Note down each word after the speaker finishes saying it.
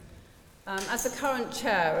As the current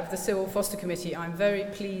chair of the Cyril Foster Committee, I'm very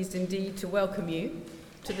pleased indeed to welcome you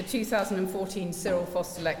to the 2014 Cyril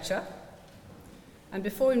Foster Lecture. And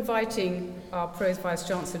before inviting our Pros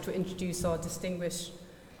Vice-Chancellor to introduce our distinguished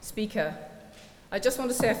speaker, I just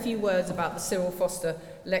want to say a few words about the Cyril Foster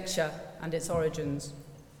Lecture and its origins.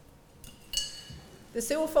 The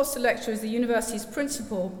Cyril Foster Lecture is the university's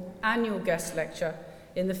principal annual guest lecture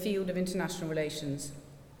in the field of international relations.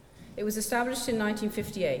 It was established in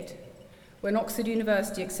 1958, when Oxford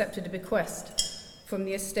University accepted a bequest from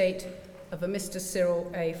the estate of a Mr.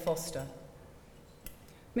 Cyril A. Foster.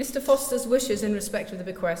 Mr. Foster's wishes in respect of the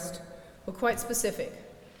bequest were quite specific,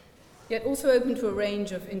 yet also open to a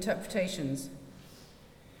range of interpretations.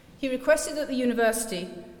 He requested that the university,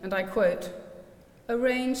 and I quote,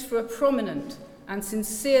 arrange for a prominent and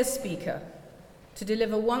sincere speaker to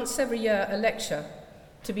deliver once every year a lecture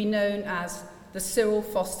to be known as the Cyril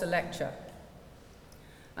Foster Lecture,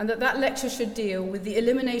 and that lecture should deal with the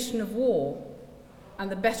elimination of war and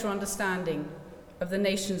the better understanding of the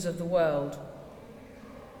nations of the world.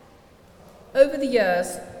 Over the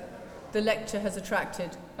years, the lecture has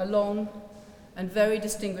attracted a long and very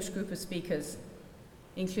distinguished group of speakers,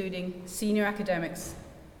 including senior academics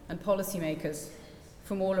and policymakers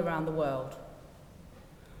from all around the world,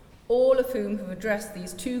 all of whom have addressed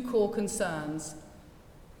these two core concerns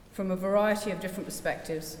from a variety of different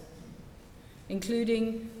perspectives,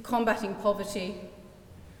 including combating poverty,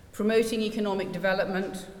 promoting economic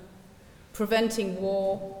development, preventing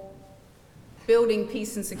war, building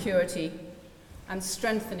peace and security, and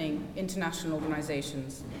strengthening international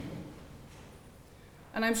organizations.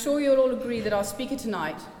 And I'm sure you'll all agree that our speaker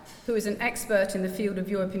tonight, who is an expert in the field of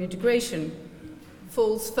European integration,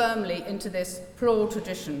 falls firmly into this plural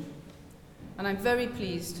tradition. And I'm very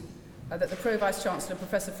pleased that the Pro Vice-Chancellor,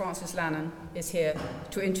 Professor Francis Lannan, is here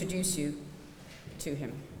to introduce you to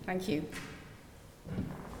him. Thank you.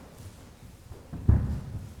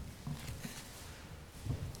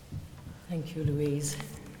 Thank you, Louise.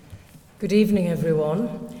 Good evening,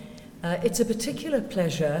 everyone. It's a particular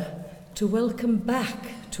pleasure to welcome back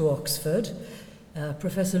to Oxford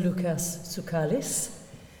Professor Loukas Tsoukalis.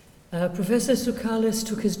 Professor Tsoukalis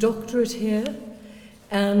took his doctorate here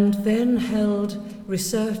and then held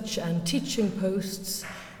research and teaching posts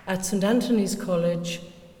at St. Anthony's College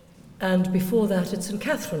and before that at St.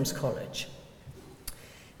 Catherine's College.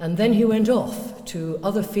 And then he went off to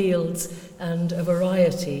other fields and a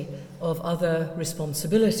variety of other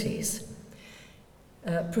responsibilities.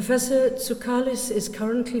 Professor Tsoukalis is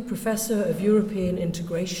currently Professor of European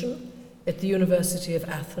Integration at the University of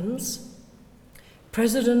Athens,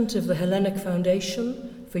 President of the Hellenic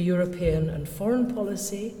Foundation for European and Foreign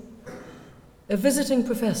Policy, a visiting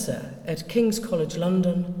professor at King's College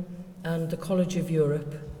London and the College of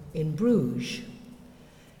Europe in Bruges.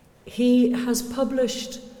 He has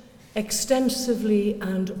published extensively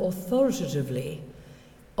and authoritatively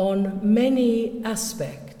on many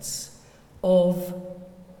aspects of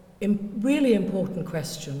really important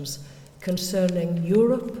questions concerning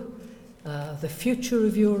Europe, the future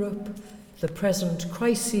of Europe, the present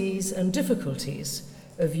crises and difficulties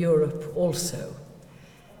of Europe also.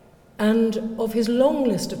 And of his long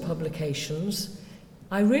list of publications,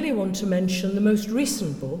 I really want to mention the most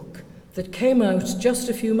recent book that came out just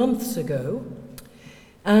a few months ago,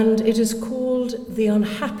 and it is called The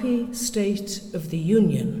Unhappy State of the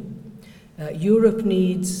Union. Europe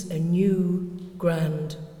Needs a New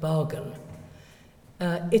Grand Bargain.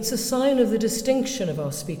 It's a sign of the distinction of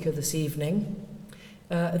our speaker this evening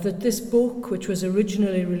that this book, which was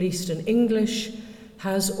originally released in English,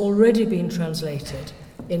 has already been translated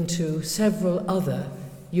into several other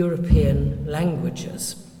European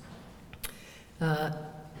languages.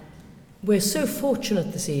 We're so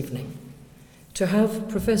fortunate this evening to have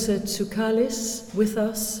Professor Tsoukalis with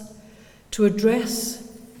us to address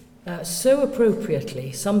so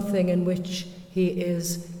appropriately something in which he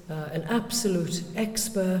is an absolute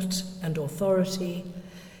expert and authority,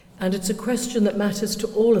 and it's a question that matters to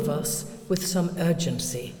all of us with some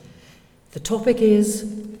urgency. The topic is,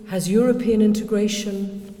 has European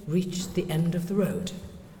integration reached the end of the road?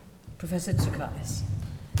 Professor Tsoukalis.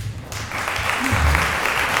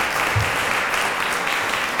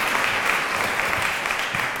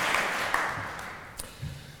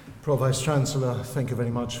 Pro Vice-Chancellor, thank you very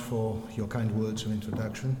much for your kind words of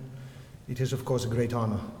introduction. It is, of course, a great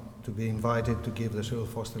honor to be invited to give the Cyril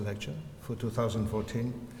Foster Lecture for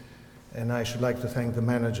 2014. And I should like to thank the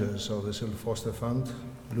managers of the Cyril Foster Fund,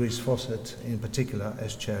 Louis Fawcett in particular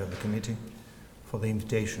as chair of the committee, for the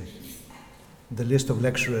invitation. The list of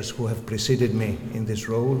lecturers who have preceded me in this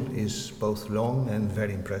role is both long and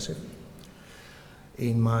very impressive.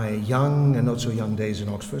 In my young and not so young days in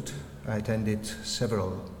Oxford, I attended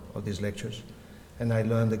several of these lectures, and I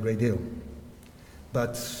learned a great deal.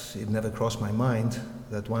 But it never crossed my mind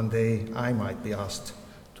that one day I might be asked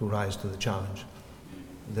to rise to the challenge.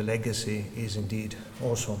 The legacy is indeed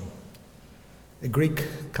awesome. A Greek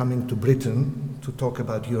coming to Britain to talk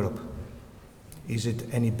about Europe. Is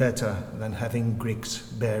it any better than having Greeks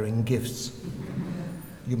bearing gifts?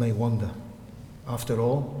 You may wonder. After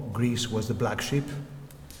all, Greece was the black sheep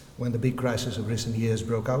when the big crisis of recent years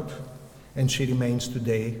broke out, and she remains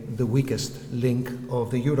today the weakest link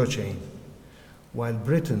of the Euro chain, while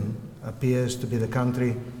Britain appears to be the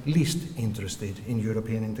country least interested in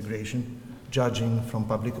European integration, judging from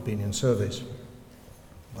public opinion surveys.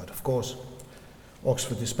 But of course,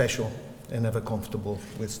 Oxford is special and never comfortable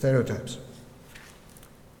with stereotypes.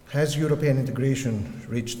 Has European integration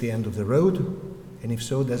reached the end of the road? And if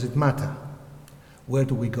so, does it matter? Where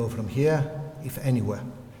do we go from here, if anywhere?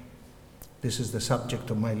 This is the subject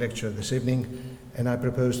of my lecture this evening, and I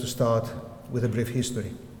propose to start with a brief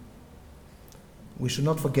history. We should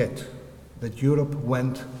not forget that Europe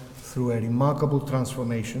went through a remarkable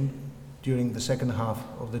transformation during the second half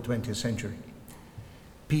of the 20th century.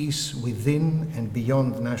 Peace within and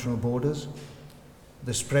beyond national borders,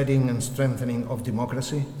 the spreading and strengthening of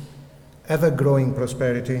democracy, ever-growing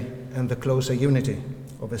prosperity, and the closer unity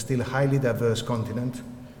of a still highly diverse continent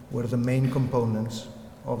were the main components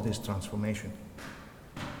of this transformation.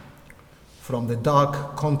 From the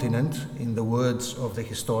dark continent, in the words of the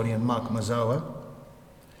historian Mark Mazawa,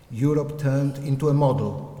 Europe turned into a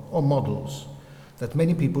model, or models, that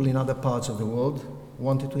many people in other parts of the world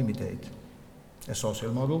wanted to imitate. A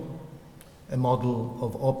social model, a model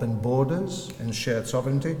of open borders and shared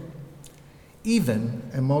sovereignty, even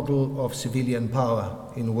a model of civilian power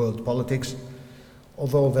in world politics,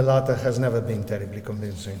 although the latter has never been terribly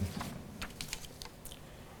convincing.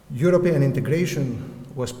 European integration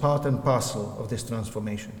was part and parcel of this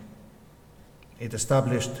transformation. It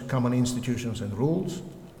established common institutions and rules,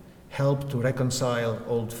 helped to reconcile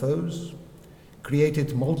old foes,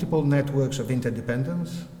 created multiple networks of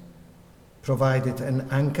interdependence, provided an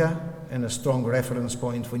anchor and a strong reference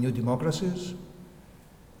point for new democracies,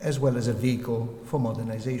 as well as a vehicle for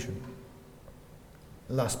modernization.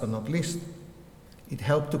 Last but not least, it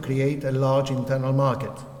helped to create a large internal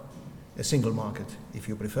market, a single market, if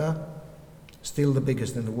you prefer, still the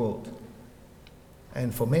biggest in the world.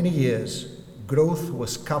 And for many years, growth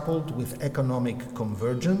was coupled with economic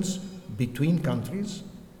convergence between countries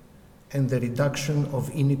and the reduction of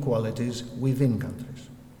inequalities within countries.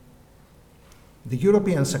 The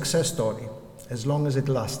European success story, as long as it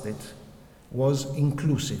lasted, was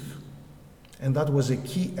inclusive, and that was a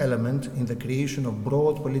key element in the creation of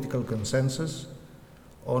broad political consensus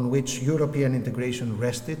on which European integration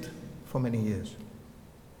rested for many years.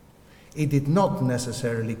 It did not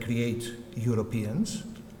necessarily create Europeans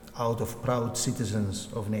out of proud citizens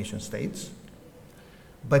of nation states,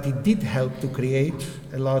 but it did help to create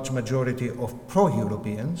a large majority of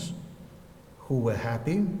pro-Europeans who were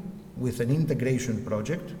happy with an integration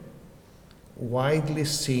project widely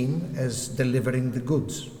seen as delivering the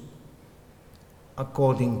goods.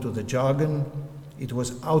 According to the jargon, it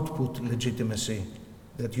was output legitimacy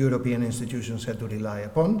that European institutions had to rely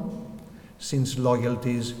upon, since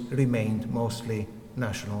loyalties remained mostly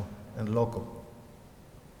national and local.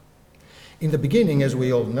 In the beginning, as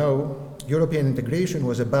we all know, European integration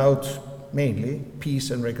was about mainly peace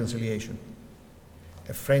and reconciliation.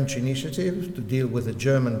 A French initiative to deal with the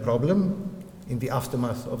German problem in the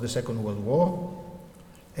aftermath of the Second World War,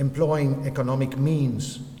 employing economic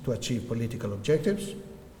means to achieve political objectives,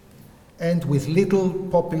 and with little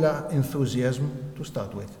popular enthusiasm to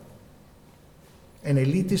start with. An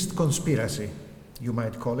elitist conspiracy, you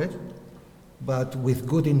might call it, but with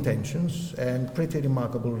good intentions and pretty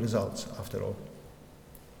remarkable results, after all.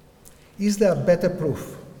 Is there better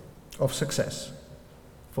proof of success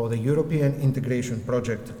for the European integration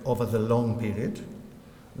project over the long period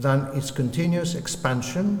than its continuous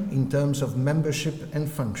expansion in terms of membership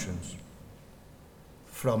and functions,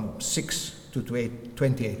 from 6 to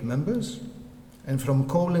 28 members, and from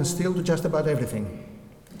coal and steel to just about everything,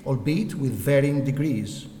 albeit with varying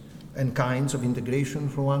degrees and kinds of integration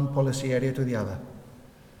from one policy area to the other.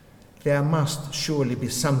 There must surely be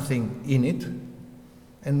something in it,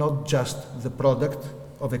 and not just the product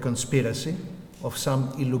of a conspiracy of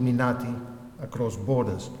some Illuminati across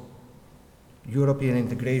borders. European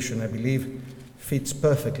integration, I believe, fits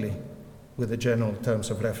perfectly with the general terms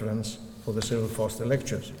of reference for the Cyril Foster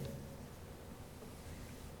Lectures.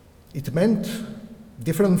 It meant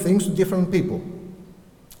different things to different people.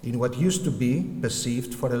 in what used to be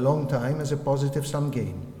perceived for a long time as a positive sum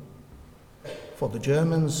game. For the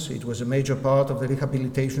Germans, it was a major part of the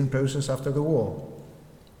rehabilitation process after the war.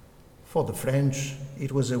 For the French,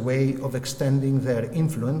 it was a way of extending their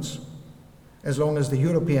influence as long as the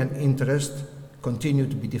European interest continued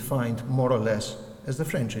to be defined more or less as the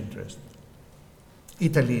French interest.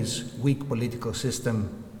 Italy's weak political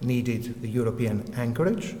system needed the European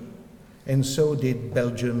anchorage, and so did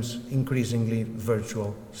Belgium's increasingly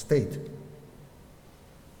virtual state.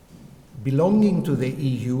 Belonging to the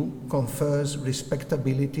EU confers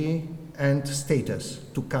respectability and status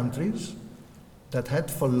to countries that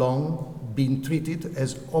had for long been treated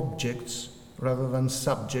as objects rather than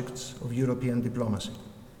subjects of European diplomacy.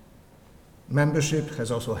 Membership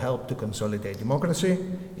has also helped to consolidate democracy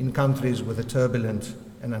in countries with a turbulent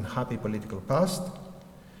and unhappy political past,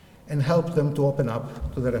 and helped them to open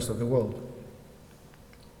up to the rest of the world.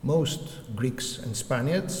 Most Greeks and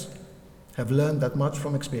Spaniards have learned that much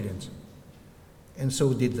from experience, and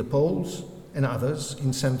so did the Poles and others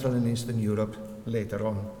in Central and Eastern Europe later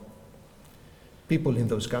on. People in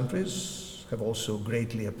those countries have also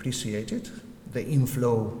greatly appreciated the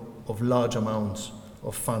inflow of large amounts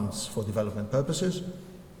of funds for development purposes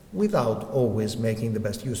without always making the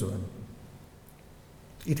best use of them.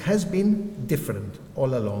 It has been different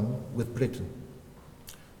all along with Britain,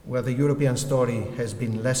 where the European story has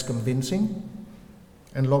been less convincing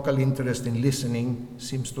and local interest in listening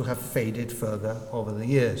seems to have faded further over the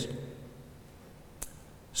years.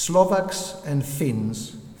 Slovaks and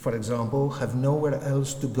Finns, for example, have nowhere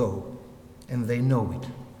else to go, and they know it,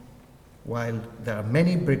 while there are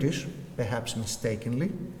many British, perhaps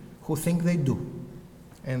mistakenly, who think they do,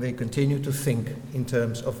 and they continue to think in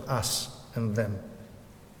terms of us and them.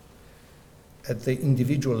 At the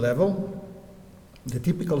individual level, the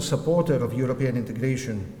typical supporter of European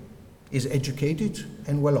integration is educated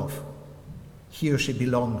and well off. He or she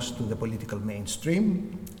belongs to the political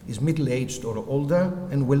mainstream, is middle-aged or older,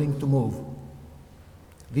 and willing to move.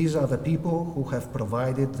 These are the people who have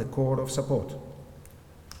provided the core of support.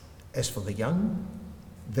 As for the young,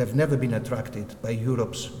 they've never been attracted by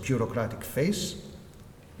Europe's bureaucratic face,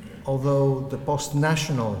 although the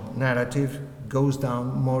post-national narrative goes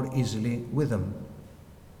down more easily with them.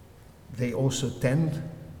 They also tend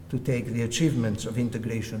to take the achievements of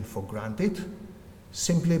integration for granted,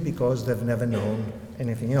 simply because they've never known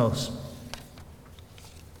anything else.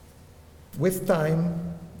 With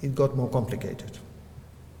time, it got more complicated.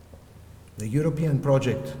 The European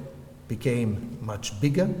project became much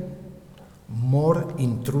bigger, more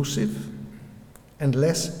intrusive, and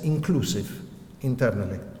less inclusive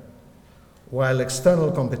internally, while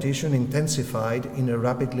external competition intensified in a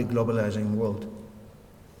rapidly globalizing world.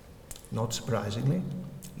 Not surprisingly,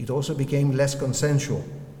 it also became less consensual,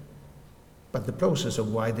 but the process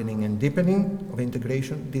of widening and deepening of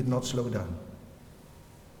integration did not slow down.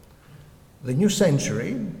 The new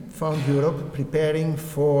century found Europe preparing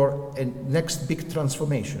for a next big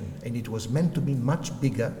transformation, and it was meant to be much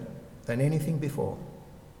bigger than anything before,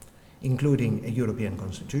 including a European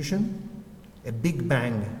constitution, a Big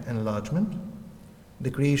Bang enlargement, the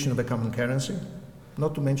creation of a common currency,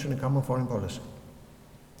 not to mention a common foreign policy.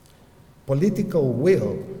 Political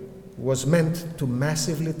will was meant to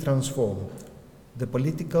massively transform the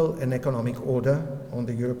political and economic order on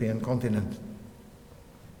the European continent.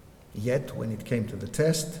 Yet, when it came to the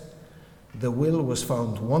test, the will was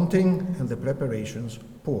found wanting and the preparations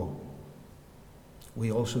poor.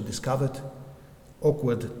 We also discovered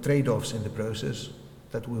awkward trade-offs in the process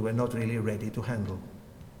that we were not really ready to handle.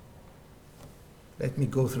 Let me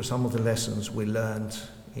go through some of the lessons we learned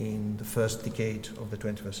in the first decade of the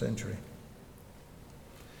 21st century.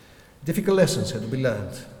 Difficult lessons had to be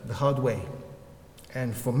learned the hard way,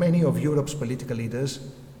 and for many of Europe's political leaders,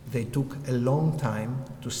 they took a long time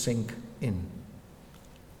to sink in.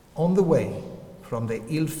 On the way from the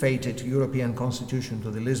ill-fated European Constitution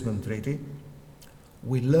to the Lisbon Treaty,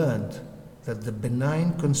 we learned that the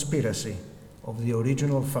benign conspiracy of the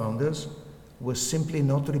original founders was simply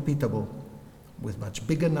not repeatable, with much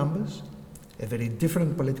bigger numbers, a very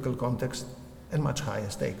different political context, and much higher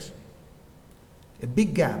stakes. A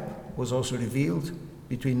big gap was also revealed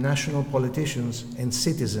between national politicians and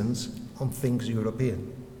citizens on things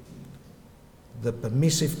European. The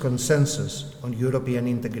permissive consensus on European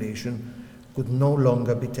integration could no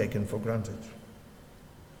longer be taken for granted.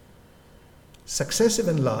 Successive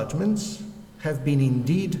enlargements have been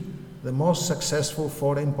indeed the most successful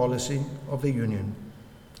foreign policy of the Union,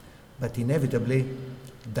 but inevitably,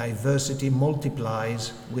 diversity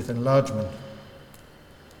multiplies with enlargement.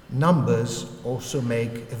 Numbers also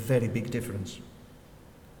make a very big difference.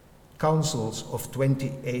 councils of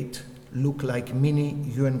 28 look like mini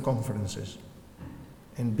UN conferences,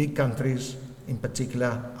 and big countries in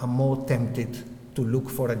particular are more tempted to look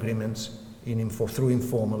for agreements through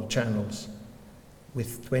informal channels.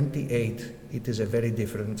 With 28, it is a very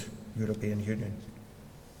different European Union.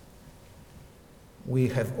 We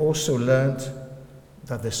have also learned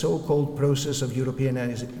that the so-called process of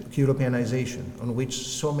Europeanization, on which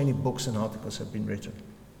so many books and articles have been written,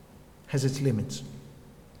 has its limits,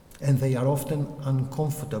 and they are often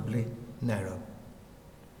uncomfortably narrow.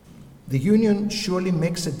 The Union surely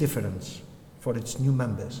makes a difference for its new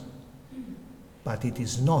members, but it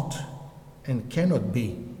is not and cannot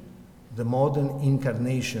be the modern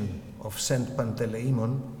incarnation of Saint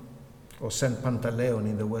Panteleimon, or Saint Pantaleon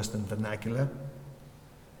in the Western vernacular,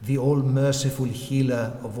 the all-merciful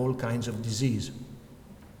healer of all kinds of disease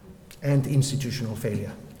and institutional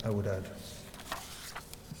failure, I would add.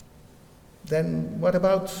 Then what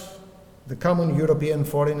about the common European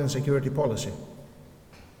foreign and security policy?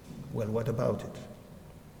 Well, what about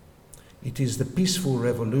it? It is the peaceful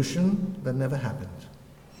revolution that never happened.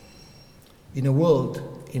 In a world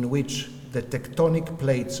in which the tectonic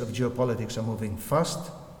plates of geopolitics are moving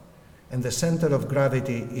fast, and the center of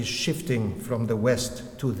gravity is shifting from the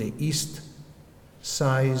west to the east,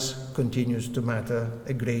 size continues to matter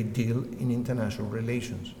a great deal in international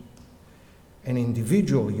relations. And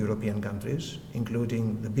individual European countries,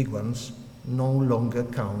 including the big ones, no longer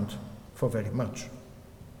count for very much.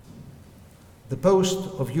 The post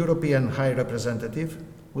of European High Representative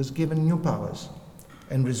was given new powers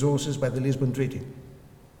and resources by the Lisbon Treaty,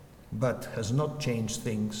 but has not changed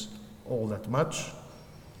things all that much,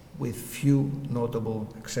 with few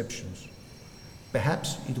notable exceptions.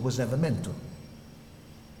 Perhaps it was never meant to.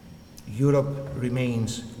 Europe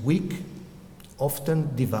remains weak,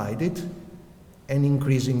 often divided, and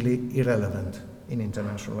increasingly irrelevant in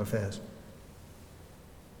international affairs.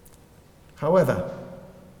 However,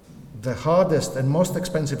 the hardest and most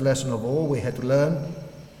expensive lesson of all we had to learn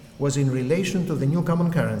was in relation to the new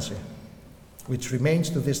common currency, which remains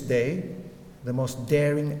to this day the most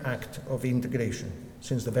daring act of integration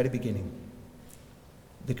since the very beginning.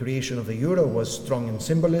 The creation of the euro was strong in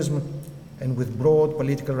symbolism and with broad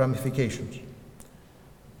political ramifications.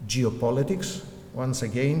 Geopolitics, once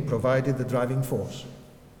again, provided the driving force.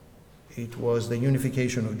 It was the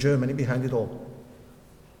unification of Germany behind it all.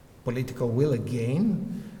 Political will,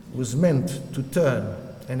 again, was meant to turn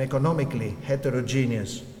an economically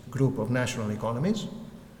heterogeneous group of national economies,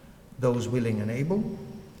 those willing and able,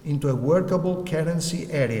 into a workable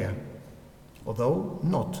currency area, although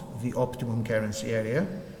not the optimum currency area,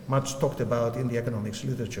 much talked about in the economics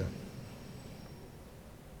literature.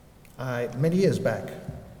 Many years back,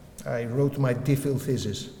 I wrote my DPhil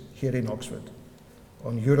thesis here in Oxford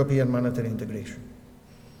on European monetary integration.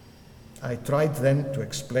 I tried then to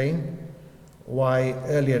explain why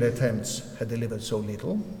earlier attempts had delivered so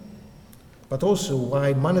little, but also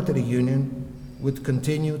why monetary union would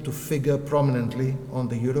continue to figure prominently on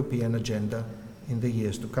the European agenda in the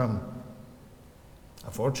years to come.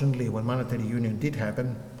 Unfortunately, when monetary union did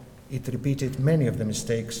happen, it repeated many of the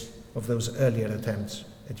mistakes of those earlier attempts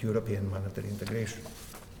at European monetary integration.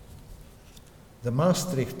 The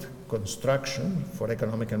Maastricht construction for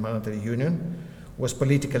economic and monetary union was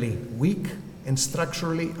politically weak and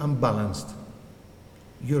structurally unbalanced.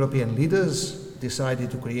 European leaders decided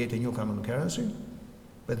to create a new common currency,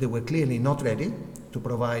 but they were clearly not ready to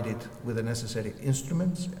provide it with the necessary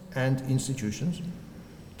instruments and institutions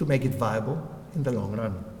to make it viable in the long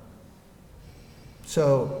run.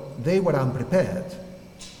 So they were unprepared,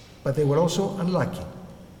 but they were also unlucky.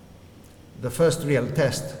 The first real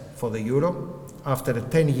test for the euro, after a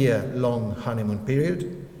 10-year-long honeymoon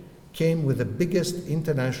period, came with the biggest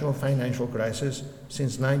international financial crisis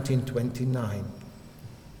since 1929,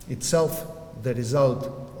 itself the result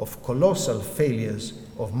of colossal failures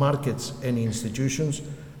of markets and institutions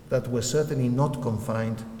that were certainly not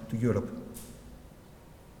confined to Europe.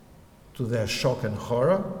 To their shock and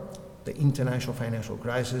horror, the international financial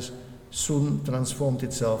crisis soon transformed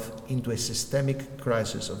itself into a systemic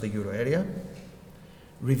crisis of the euro area,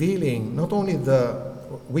 revealing not only the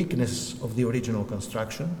weakness of the original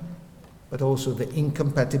construction, but also the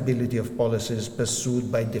incompatibility of policies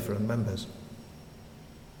pursued by different members.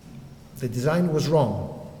 The design was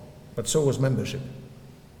wrong, but so was membership.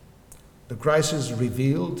 The crisis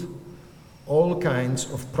revealed all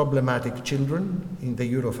kinds of problematic children in the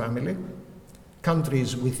euro family,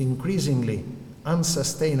 countries with increasingly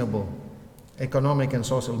unsustainable economic and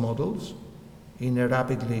social models in a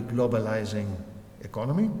rapidly globalizing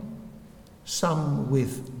economy, some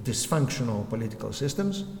with dysfunctional political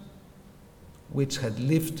systems, which had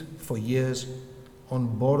lived for years on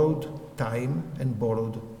borrowed time and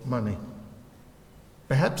borrowed money.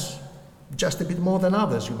 Perhaps just a bit more than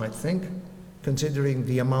others, you might think, considering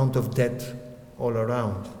the amount of debt all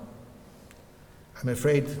around. I'm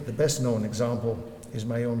afraid the best known example is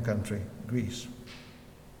my own country, Greece.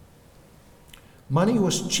 Money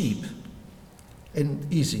was cheap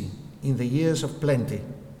and easy in the years of plenty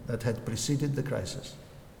that had preceded the crisis,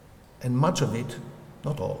 and much of it,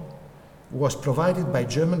 not all, was provided by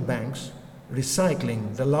German banks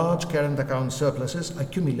recycling the large current account surpluses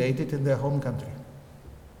accumulated in their home country.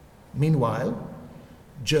 Meanwhile,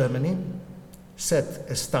 Germany set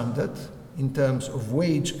a standard in terms of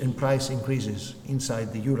wage and price increases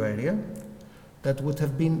inside the euro area that would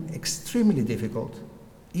have been extremely difficult,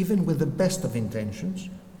 even with the best of intentions,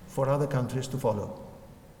 for other countries to follow.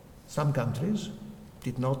 Some countries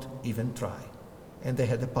did not even try, and they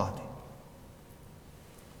had a party.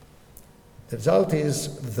 The result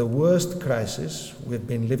is the worst crisis we've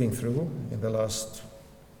been living through in the last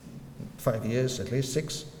 5 years, at least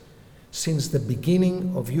 6, since the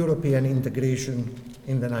beginning of European integration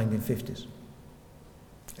in the 1950s.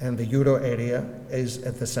 And the euro area is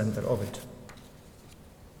at the center of it.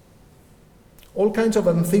 All kinds of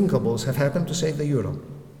unthinkables have happened to save the euro.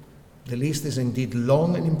 The list is indeed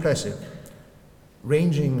long and impressive,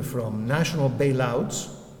 ranging from national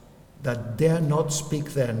bailouts that dare not speak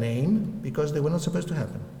their name because they were not supposed to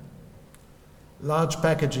happen, large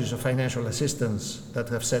packages of financial assistance that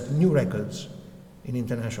have set new records in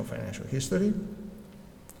international financial history,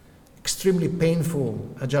 extremely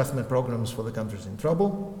painful adjustment programs for the countries in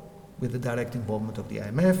trouble, with the direct involvement of the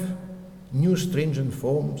IMF, new stringent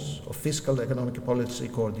forms of fiscal economic policy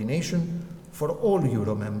coordination for all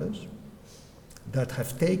euro members that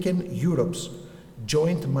have taken Europe's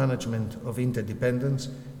joint management of interdependence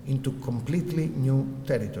into completely new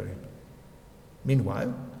territory.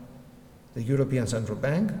 Meanwhile, the European Central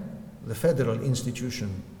Bank, the federal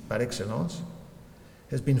institution par excellence,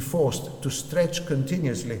 has been forced to stretch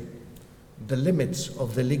continuously the limits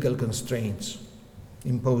of the legal constraints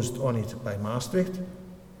imposed on it by Maastricht,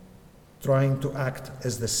 trying to act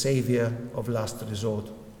as the savior of last resort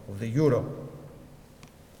of the euro.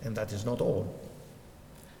 And that is not all.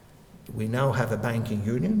 We now have a banking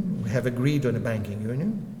union, we have agreed on a banking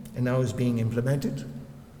union, and now is being implemented,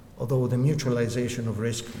 although the mutualization of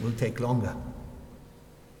risk will take longer.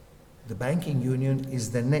 The banking union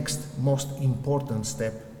is the next most important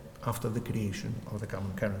step after the creation of the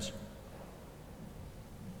common currency.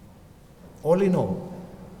 All in all,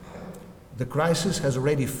 the crisis has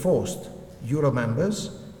already forced euro members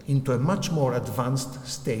into a much more advanced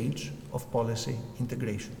stage of policy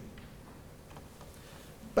integration.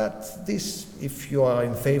 But this, if you are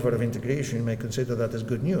in favor of integration, you may consider that as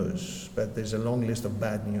good news, but there's a long list of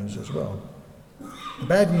bad news as well. The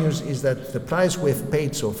bad news is that the price we've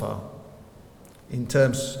paid so far, in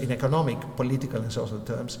economic, political, and social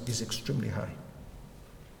terms, is extremely high.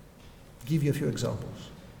 I'll give you a few examples.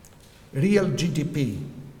 Real GDP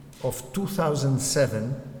of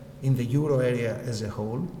 2007 in the euro area as a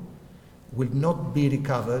whole will not be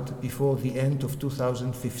recovered before the end of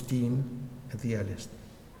 2015 at the earliest.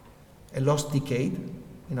 A lost decade,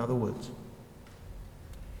 in other words.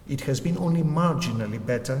 It has been only marginally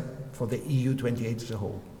better for the EU 28 as a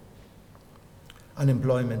whole.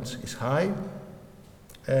 Unemployment is high,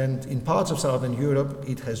 and in parts of Southern Europe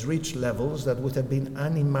it has reached levels that would have been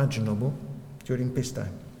unimaginable during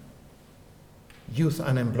peacetime. Youth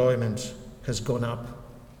unemployment has gone up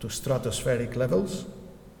to stratospheric levels,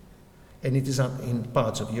 and it is in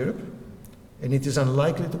parts of Europe, and it is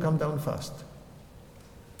unlikely to come down fast,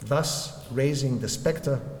 thus raising the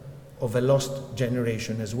spectre of a lost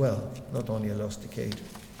generation as well, not only a lost decade.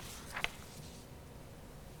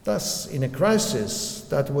 Thus, in a crisis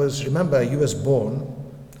that was, remember, US-born,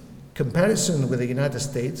 comparison with the United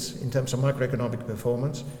States in terms of macroeconomic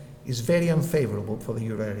performance is very unfavorable for the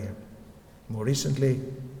euro area. More recently,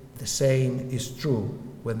 the same is true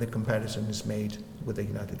when the comparison is made with the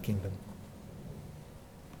United Kingdom.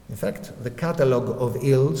 In fact, the catalogue of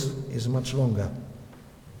ills is much longer.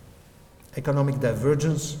 Economic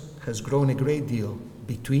divergence has grown a great deal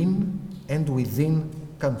between and within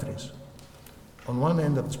countries. On one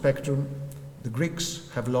end of the spectrum, the Greeks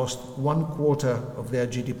have lost 1/4 of their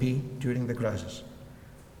GDP during the crisis.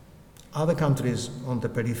 Other countries on the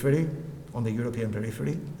periphery, on the European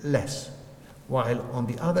periphery, less. While on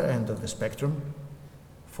the other end of the spectrum,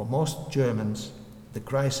 for most Germans, the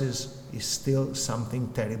crisis is still something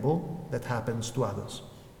terrible that happens to others.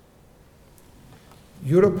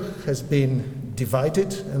 Europe has been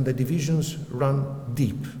divided, and the divisions run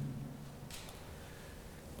deep.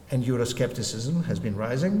 and Euroscepticism has been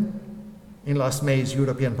rising. In last May's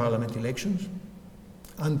European Parliament elections,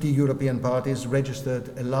 anti-European parties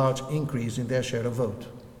registered a large increase in their share of vote,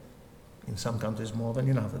 in some countries more than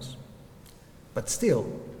in others. But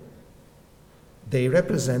still, they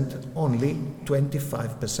represent only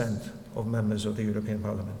 25% of members of the European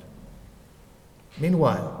Parliament.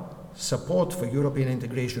 Meanwhile, support for European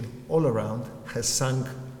integration all around has sunk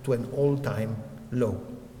to an all-time low.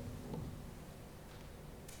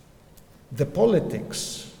 The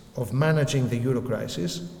politics of managing the euro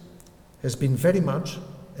crisis has been very much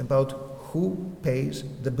about who pays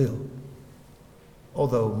the bill,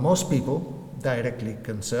 although most people directly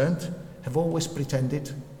concerned have always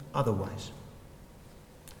pretended otherwise.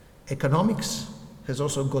 Economics has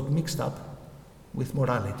also got mixed up with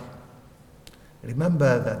morality.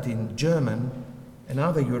 Remember that in German and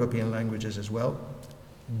other European languages as well,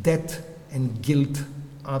 debt and guilt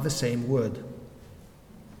are the same word.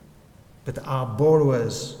 But are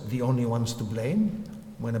borrowers the only ones to blame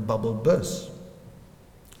when a bubble bursts?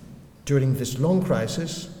 During this long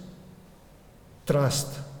crisis,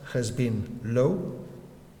 trust has been low,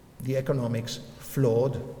 the economics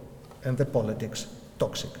flawed, and the politics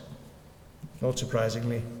toxic. Not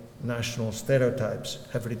surprisingly, national stereotypes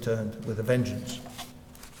have returned with a vengeance.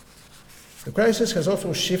 The crisis has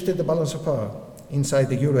also shifted the balance of power inside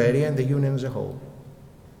the euro area and the Union as a whole.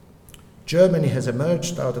 Germany has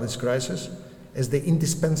emerged out of this crisis as the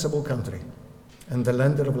indispensable country and the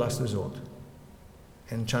lender of last resort,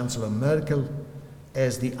 and Chancellor Merkel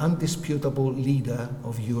as the undisputable leader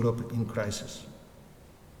of Europe in crisis.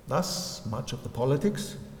 Thus, much of the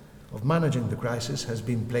politics of managing the crisis has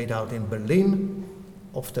been played out in Berlin,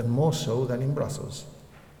 often more so than in Brussels.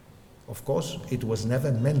 Of course, it was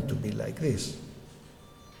never meant to be like this.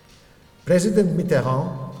 President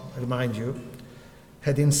Mitterrand, I remind you,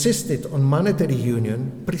 had insisted on monetary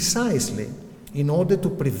union precisely in order to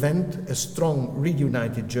prevent a strong,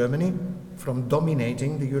 reunited Germany from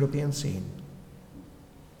dominating the European scene.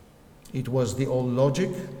 It was the old logic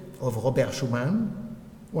of Robert Schuman,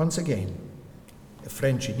 once again, a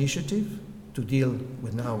French initiative to deal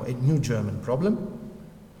with now a new German problem,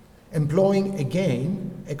 employing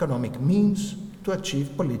again economic means to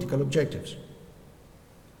achieve political objectives.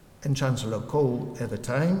 And Chancellor Kohl at the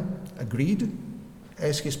time agreed,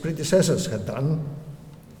 as his predecessors had done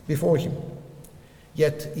before him.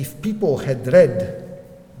 Yet if people had read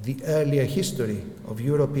the earlier history of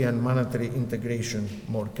European monetary integration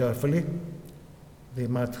more carefully, they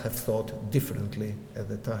might have thought differently at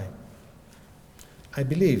the time. I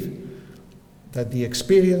believe that the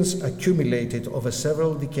experience accumulated over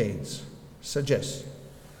several decades suggests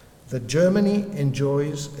that Germany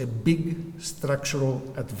enjoys a big structural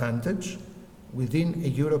advantage within a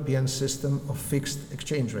European system of fixed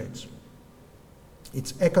exchange rates.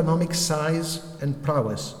 Its economic size and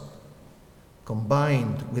prowess,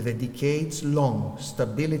 combined with a decades-long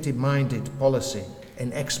stability-minded policy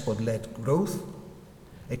and export-led growth,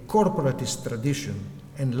 a corporatist tradition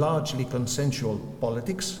and largely consensual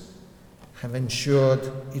politics, have ensured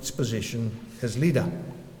its position as leader.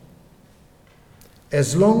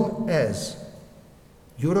 As long as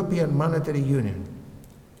European Monetary Union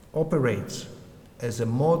operates as a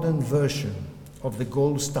modern version of the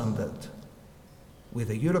gold standard, with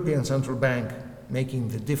the European Central Bank making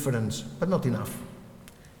the difference, but not enough,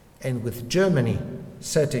 and with Germany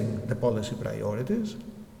setting the policy priorities,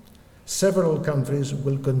 several countries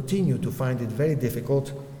will continue to find it very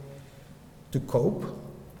difficult to cope,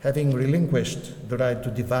 having relinquished the right to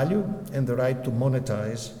devalue and the right to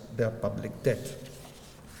monetize their public debt.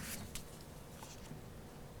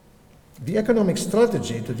 The economic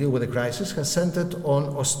strategy to deal with the crisis has centered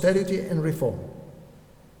on austerity and reform.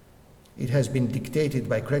 It has been dictated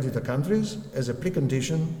by creditor countries as a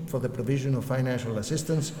precondition for the provision of financial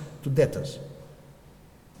assistance to debtors.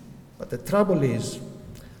 But the trouble is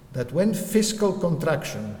that when fiscal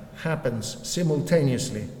contraction happens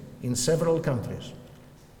simultaneously in several countries,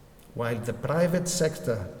 while the private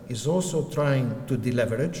sector is also trying to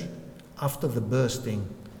deleverage after the bursting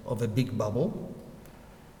of a big bubble,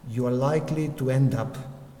 you are likely to end up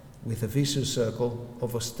with a vicious circle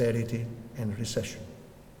of austerity and recession.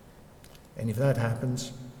 And if that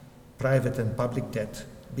happens, private and public debt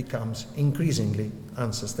becomes increasingly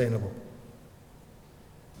unsustainable.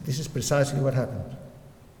 This is precisely what happened,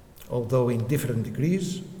 although in different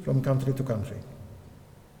degrees from country to country.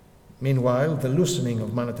 Meanwhile, the loosening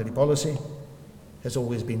of monetary policy has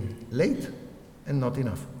always been late and not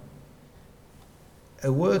enough.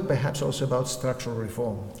 A word perhaps also about structural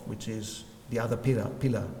reform, which is the other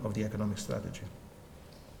pillar of the economic strategy.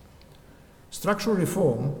 Structural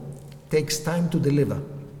reform takes time to deliver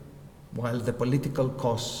while the political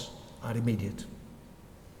costs are immediate.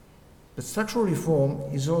 But structural reform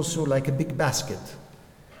is also like a big basket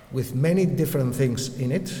with many different things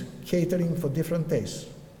in it, catering for different tastes.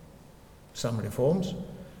 Some reforms,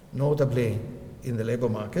 notably in the labor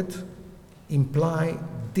market, imply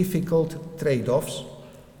difficult trade-offs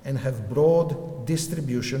and have broad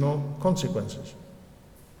distributional consequences.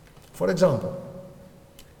 For example,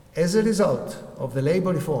 as a result of the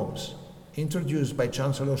labor reforms introduced by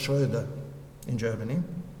Chancellor Schröder in Germany,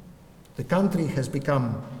 the country has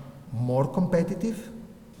become more competitive,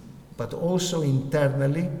 but also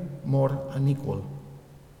internally more unequal.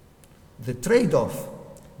 The trade-off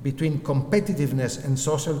between competitiveness and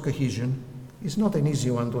social cohesion is not an easy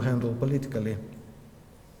one to handle politically.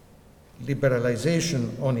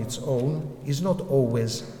 Liberalization on its own is not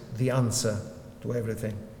always the answer to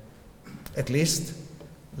everything. At least,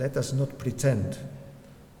 let us not pretend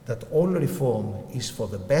that all reform is for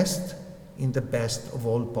the best in the best of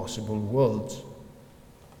all possible worlds.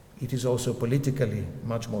 It is also politically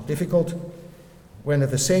much more difficult when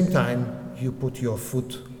at the same time you put your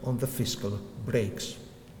foot on the fiscal brakes.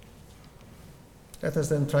 Let us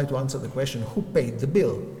then try to answer the question, who paid the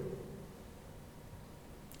bill?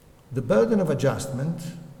 The burden of adjustment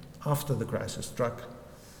after the crisis struck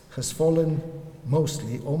has fallen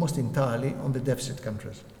mostly, almost entirely, on the deficit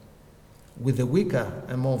countries, with the weaker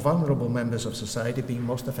and more vulnerable members of society being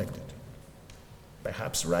most affected.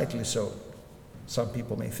 Perhaps rightly so, some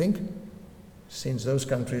people may think, since those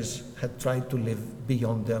countries had tried to live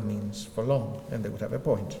beyond their means for long, and they would have a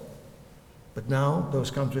point. But now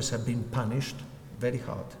those countries have been punished very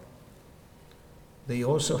hard. They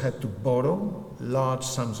also had to borrow large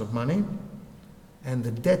sums of money, and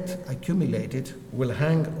the debt accumulated will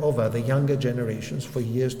hang over the younger generations for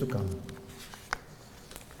years to come.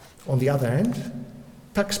 On the other hand,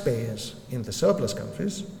 taxpayers in the surplus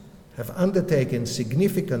countries have undertaken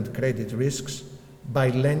significant credit risks by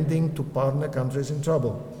lending to partner countries in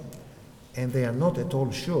trouble, and they are not at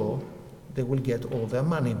all sure they will get all their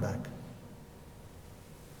money back.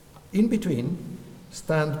 In between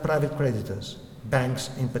stand private creditors, banks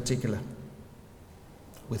in particular.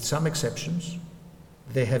 With some exceptions,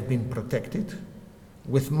 they have been protected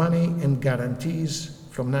with money and guarantees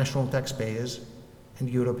from national taxpayers and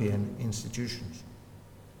European institutions.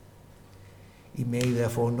 It may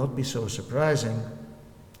therefore not be so surprising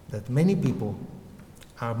that many people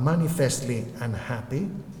are manifestly unhappy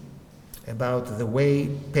about the way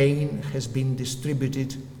pain has been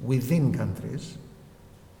distributed within countries,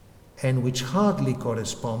 and which hardly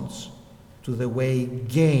corresponds to the way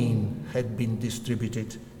gain had been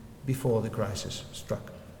distributed before the crisis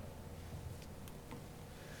struck.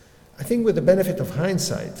 I think with the benefit of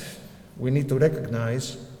hindsight, we need to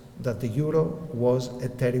recognize that the euro was a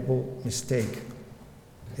terrible mistake,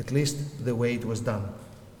 at least the way it was done.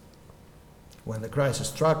 When the crisis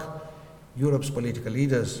struck, Europe's political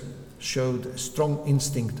leaders showed a strong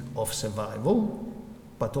instinct of survival,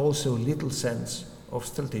 but also little sense of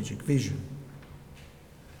strategic vision.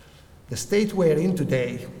 The state we're in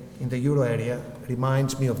today in the euro area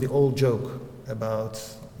reminds me of the old joke about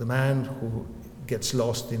the man who gets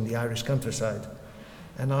lost in the Irish countryside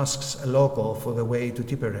and asks a local for the way to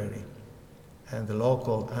Tipperary. And the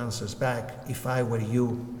local answers back, "If I were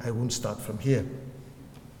you, I wouldn't start from here."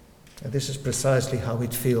 And this is precisely how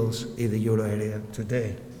it feels in the euro area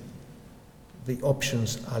today. The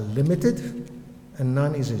options are limited and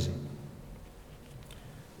none is easy.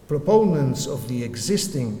 Proponents of the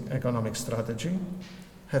existing economic strategy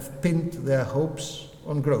have pinned their hopes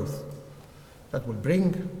on growth that will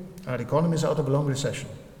bring our economies out of a long recession.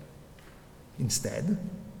 Instead,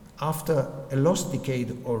 after a lost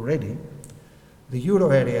decade already, the euro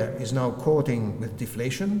area is now courting with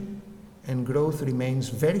deflation, and growth remains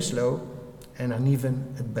very slow and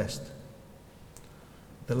uneven at best.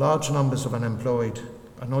 The large numbers of unemployed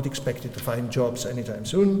are not expected to find jobs anytime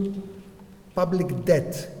soon. Public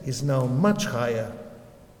debt is now much higher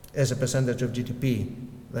as a percentage of GDP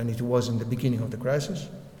than it was in the beginning of the crisis.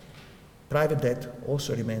 Private debt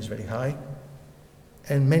also remains very high,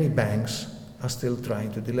 and many banks are still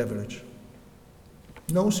trying to deleverage.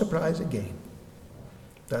 No surprise again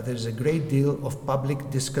that there is a great deal of public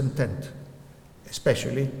discontent,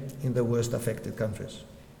 especially in the worst affected countries.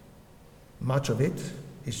 Much of it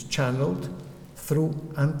is channeled through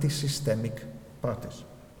anti-systemic parties.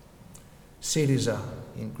 Syriza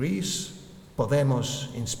in Greece,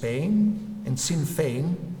 Podemos in Spain, and Sinn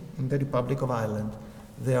Féin in the Republic of Ireland.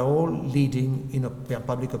 They are all leading in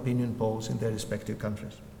public opinion polls in their respective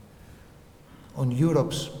countries. On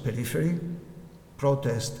Europe's periphery,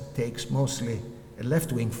 protest takes mostly a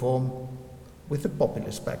left-wing form, with a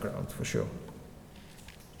populist background, for sure.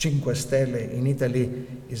 Cinque Stelle in Italy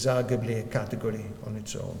is arguably a category on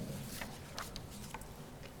its own.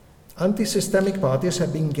 Anti-systemic parties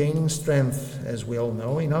have been gaining strength, as we all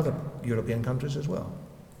know, in other European countries as well.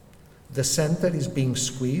 The center is being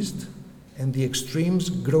squeezed, and the extremes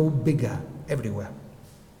grow bigger everywhere.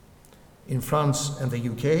 In France and the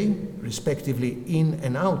UK, respectively in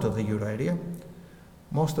and out of the euro area,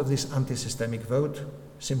 most of this anti-systemic vote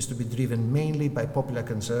seems to be driven mainly by popular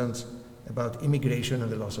concerns about immigration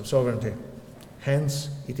and the loss of sovereignty. Hence,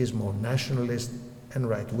 it is more nationalist and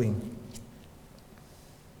right-wing.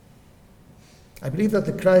 I believe that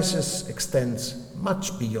the crisis extends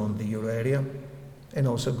much beyond the euro area and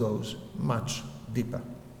also goes much deeper.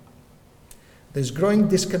 There's growing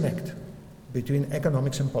disconnect between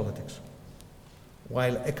economics and politics.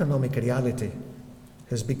 While economic reality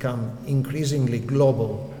has become increasingly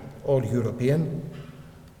global or European,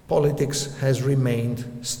 politics has remained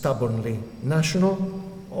stubbornly national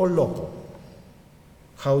or local.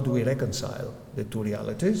 How do we reconcile the two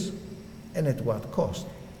realities, and at what cost?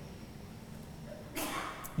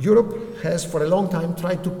 Europe has for a long time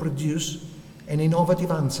tried to produce an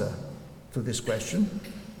innovative answer to this question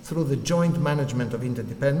through the joint management of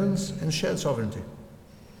interdependence and shared sovereignty,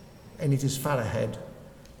 and it is far ahead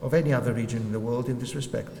of any other region in the world in this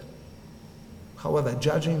respect. However,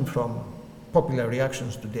 judging from popular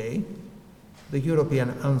reactions today, the European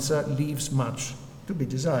answer leaves much to be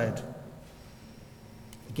desired.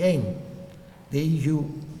 Again, the EU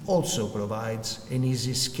also provides an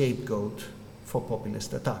easy scapegoat for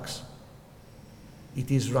populist attacks.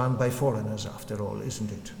 It is run by foreigners, after all,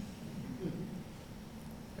 isn't it?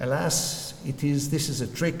 Alas, this is a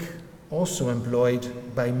trick also employed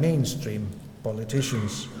by mainstream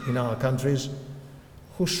politicians in our countries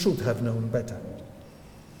who should have known better.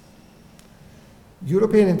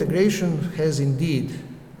 European integration has indeed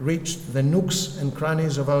reached the nooks and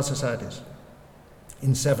crannies of our societies.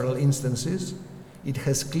 In several instances, it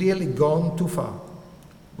has clearly gone too far,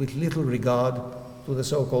 with little regard to the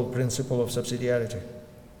so-called principle of subsidiarity.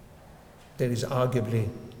 There is arguably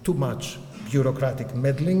too much bureaucratic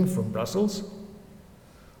meddling from Brussels,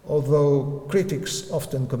 although critics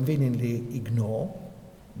often conveniently ignore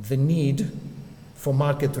the need for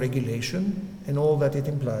market regulation and all that it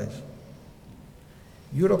implies.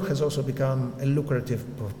 Europe has also become a lucrative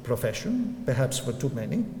profession, perhaps for too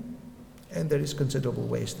many, and there is considerable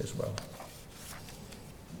waste as well.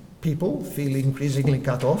 People feel increasingly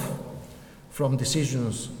cut off from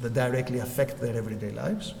decisions that directly affect their everyday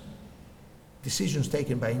lives, decisions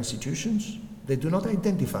taken by institutions they do not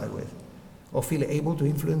identify with or feel able to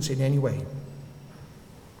influence in any way.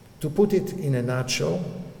 To put it in a nutshell,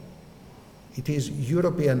 it is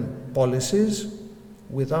European policies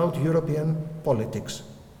without European politics,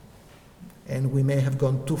 and we may have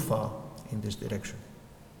gone too far in this direction.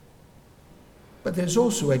 But there's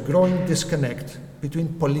also a growing disconnect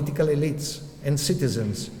between political elites and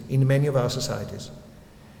citizens in many of our societies.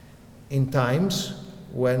 In times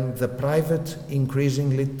when the private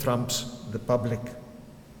increasingly trumps the public,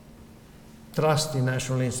 trust in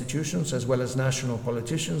national institutions as well as national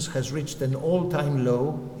politicians has reached an all-time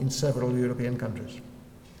low in several European countries.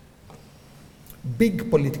 Big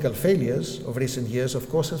political failures of recent years, of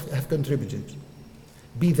course, have contributed,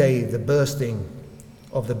 be they the bursting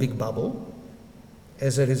of the big bubble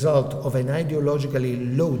as a result of an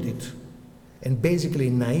ideologically loaded and basically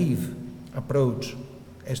naive approach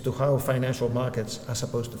as to how financial markets are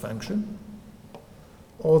supposed to function,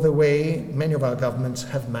 or the way many of our governments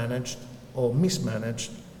have managed or mismanaged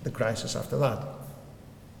the crisis after that.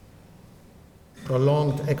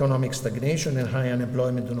 Prolonged economic stagnation and high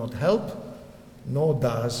unemployment do not help, nor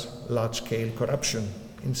does large-scale corruption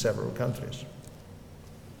in several countries.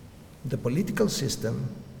 The political system,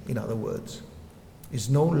 in other words, is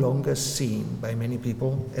no longer seen by many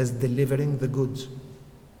people as delivering the goods,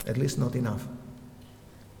 at least not enough.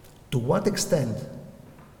 To what extent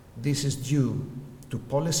this is due to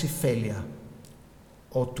policy failure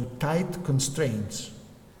or to tight constraints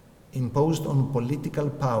imposed on political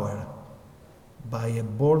power by a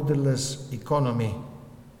borderless economy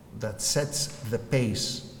that sets the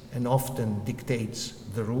pace and often dictates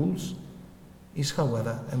the rules is,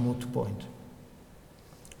 however, a moot point.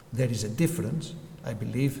 There is a difference, I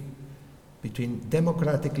believe, between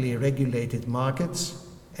democratically regulated markets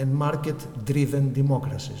and market-driven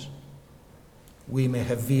democracies. We may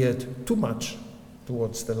have veered too much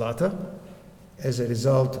towards the latter as a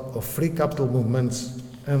result of free capital movements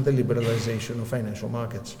and the liberalization of financial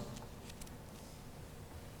markets.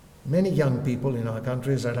 Many young people in our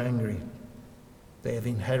countries are angry. They have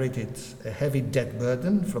inherited a heavy debt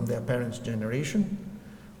burden from their parents' generation,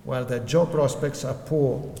 while their job prospects are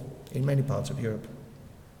poor in many parts of Europe.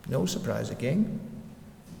 No surprise again,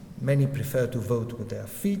 many prefer to vote with their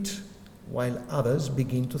feet, while others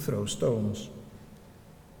begin to throw stones.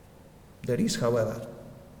 There is, however,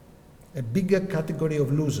 a bigger category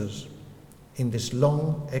of losers in this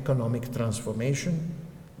long economic transformation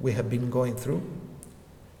we have been going through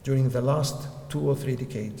during the last 2 or 3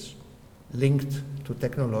 decades, linked to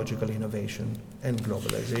technological innovation and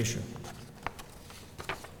globalization.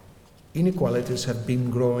 Inequalities have been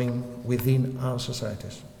growing within our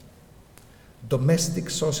societies. Domestic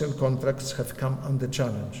social contracts have come under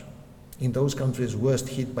challenge. In those countries worst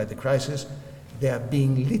hit by the crisis, they are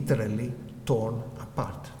being literally torn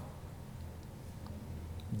apart.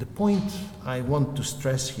 The point I want to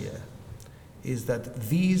stress here is that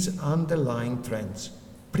these underlying trends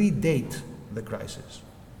predate the crisis,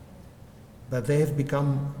 but they have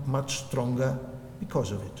become much stronger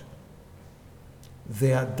because of it.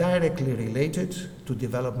 They are directly related to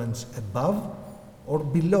developments above or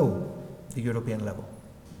below the European level.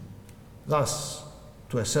 Thus,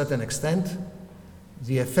 to a certain extent,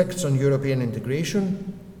 the effects on European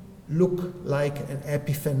integration look like an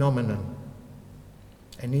epiphenomenon.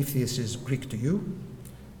 And if this is Greek to you,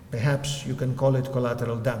 perhaps you can call it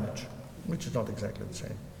collateral damage, which is not exactly the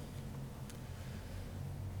same.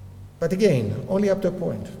 But again, only up to a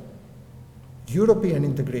point. European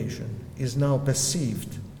integration is now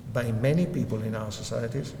perceived by many people in our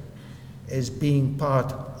societies as being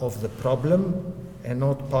part of the problem and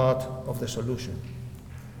not part of the solution.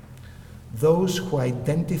 Those who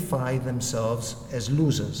identify themselves as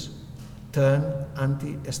losers turn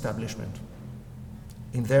anti-establishment.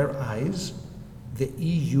 In their eyes, the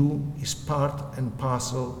EU is part and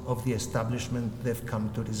parcel of the establishment they've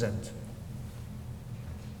come to resent.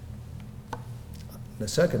 The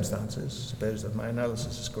circumstances, suppose that my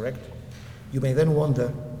analysis is correct, you may then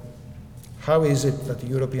wonder, how is it that the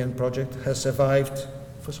European project has survived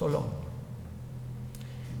for so long?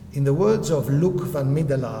 In the words of Luc van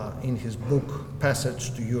Middelaar in his book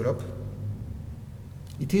Passage to Europe,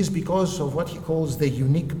 it is because of what he calls the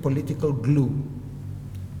unique political glue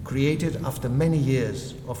created after many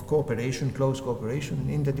years of cooperation, close cooperation and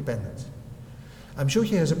interdependence. I'm sure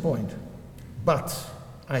he has a point, but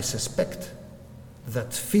I suspect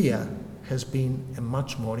that fear has been a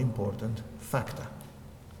much more important factor.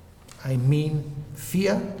 I mean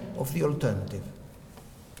fear of the alternative.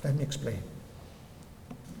 Let me explain.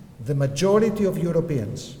 The majority of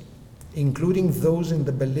Europeans, including those in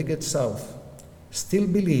the beleaguered South, still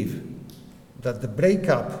believe that the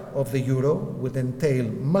breakup of the euro would entail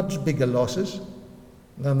much bigger losses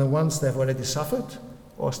than the ones they've already suffered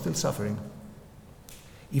or still suffering.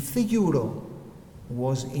 If the euro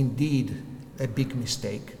was indeed a big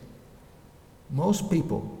mistake, most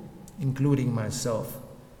people, including myself,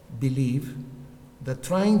 believe that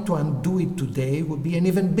trying to undo it today would be an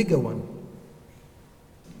even bigger one.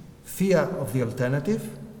 Fear of the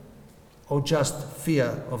alternative, or just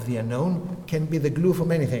fear of the unknown, can be the glue for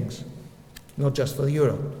many things, not just for the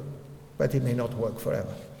euro, but it may not work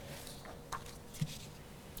forever.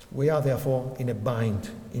 We are therefore in a bind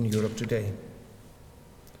in Europe today.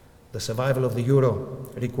 The survival of the euro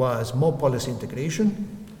requires more policy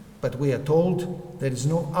integration, but we are told there is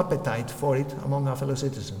no appetite for it among our fellow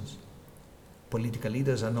citizens. Political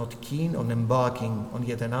leaders are not keen on embarking on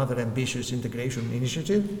yet another ambitious integration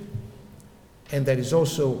initiative, and there is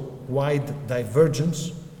also wide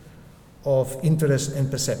divergence of interests and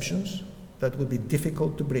perceptions that will be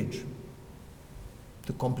difficult to bridge.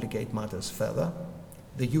 To complicate matters further,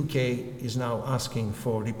 the UK is now asking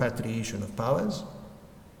for repatriation of powers,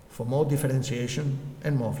 for more differentiation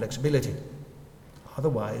and more flexibility.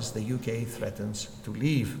 Otherwise, the UK threatens to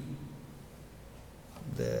leave.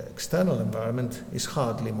 The external environment is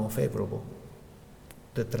hardly more favorable.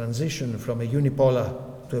 The transition from a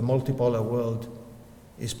unipolar to a multipolar world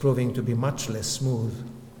is proving to be much less smooth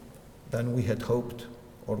than we had hoped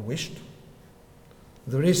or wished.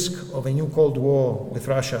 The risk of a new Cold War with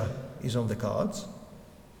Russia is on the cards,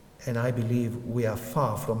 and I believe we are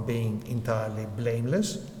far from being entirely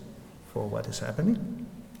blameless for what is happening,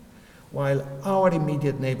 while our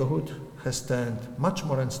immediate neighbourhood has turned much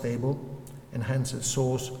more unstable and hence a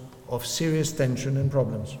source of serious tension and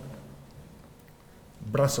problems.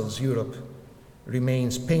 Brussels, Europe,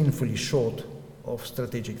 remains painfully short of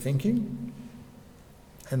strategic thinking,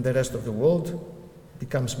 and the rest of the world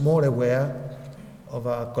becomes more aware of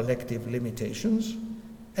our collective limitations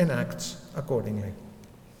and acts accordingly.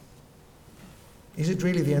 Is it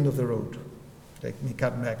really the end of the road? Let me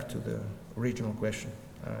come back to the original question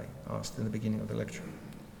I asked in the beginning of the lecture.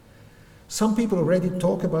 Some people already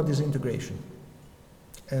talk about disintegration,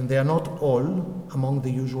 and they are not all among the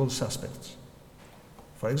usual suspects.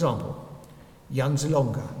 For example, Jan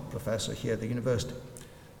Zilonga, professor here at the university,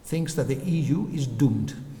 thinks that the EU is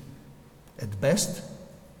doomed. At best,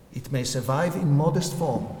 it may survive in modest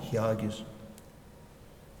form, he argues.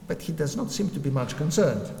 But he does not seem to be much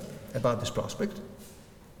concerned about this prospect,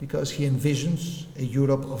 because he envisions a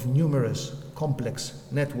Europe of numerous complex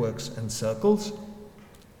networks and circles,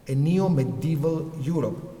 a neo-medieval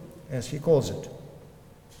Europe, as he calls it.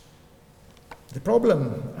 The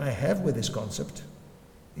problem I have with this concept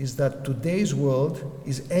is that today's world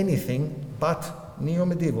is anything but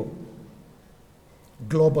neo-medieval.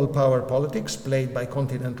 Global power politics played by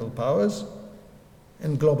continental powers,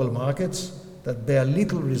 and global markets that bear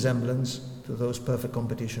little resemblance to those perfect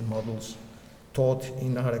competition models taught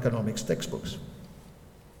in our economics textbooks.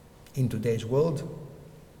 In today's world,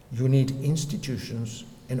 you need institutions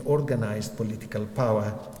and organized political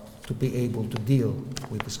power to be able to deal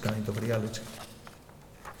with this kind of reality.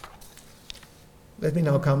 Let me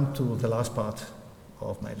now come to the last part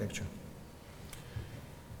of my lecture.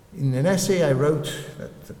 In an essay I wrote,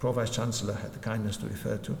 that the Pro-Vice-Chancellor had the kindness to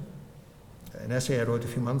refer to, an essay I wrote a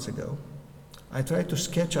few months ago, I tried to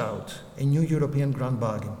sketch out a new European grand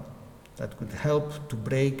bargain that could help to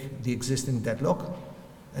break the existing deadlock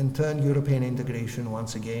and turn European integration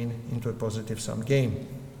once again into a positive-sum game.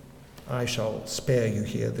 I shall spare you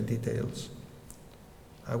here the details.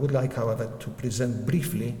 I would like, however, to present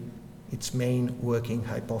briefly its main working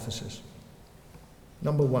hypothesis.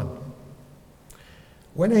 Number one,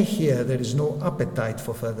 when I hear there is no appetite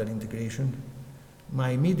for further integration, my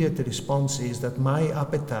immediate response is that my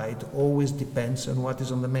appetite always depends on what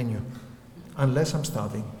is on the menu, unless I'm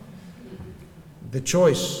starving. The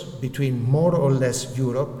choice between more or less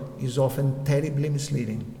Europe is often terribly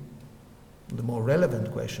misleading. The more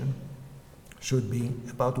relevant question should be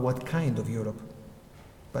about what kind of Europe.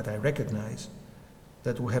 But I recognize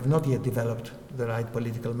that we have not yet developed the right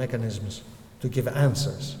political mechanisms to give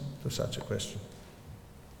answers to such a question.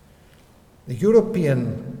 The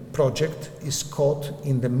European project is caught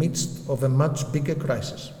in the midst of a much bigger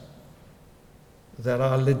crisis. There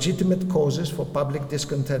are legitimate causes for public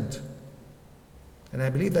discontent. And I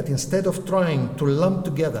believe that instead of trying to lump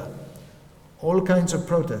together all kinds of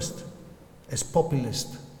protest as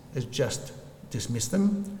populist, as just dismiss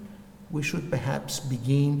them, we should perhaps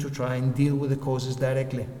begin to try and deal with the causes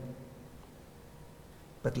directly.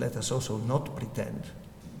 But let us also not pretend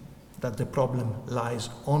that the problem lies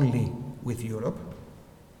only with Europe,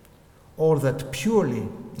 or that purely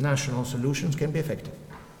national solutions can be effective.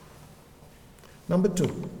 Number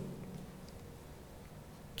two,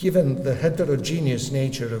 given the heterogeneous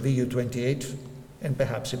nature of EU 28, and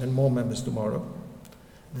perhaps even more members tomorrow,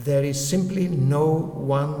 there is simply no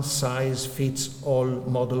one-size-fits-all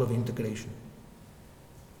model of integration.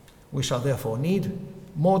 We shall therefore need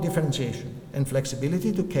more differentiation and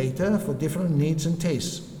flexibility to cater for different needs and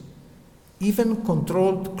tastes, even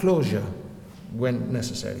controlled closure when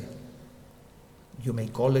necessary. You may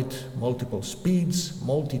call it multiple speeds,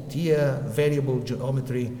 multi-tier, variable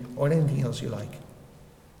geometry, or anything else you like.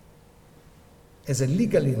 As a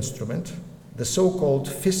legal instrument, the so-called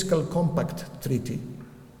Fiscal Compact Treaty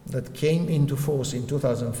that came into force in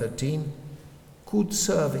 2013 could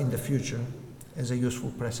serve in the future as a useful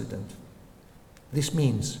precedent. This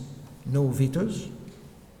means no vetoes,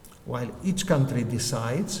 while each country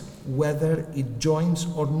decides whether it joins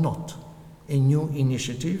or not a new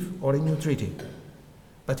initiative or a new treaty,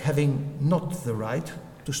 but having not the right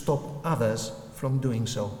to stop others from doing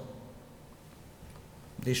so.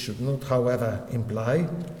 This should not, however, imply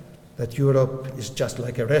that Europe is just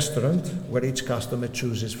like a restaurant where each customer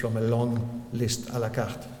chooses from a long list à la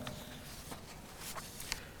carte.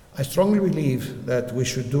 I strongly believe that we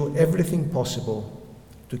should do everything possible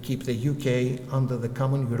to keep the UK under the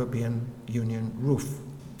common European Union roof,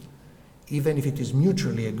 even if it is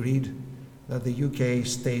mutually agreed that the UK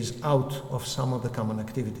stays out of some of the common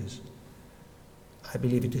activities. I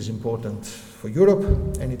believe it is important for Europe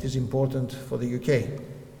and it is important for the UK.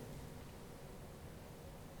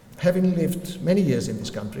 Having lived many years in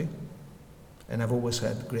this country, and I've always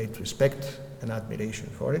had great respect and admiration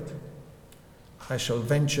for it, I shall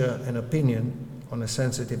venture an opinion on a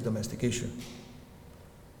sensitive domestic issue.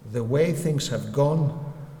 The way things have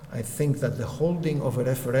gone, I think that the holding of a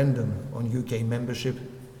referendum on UK membership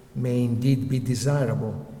may indeed be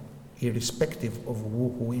desirable, irrespective of who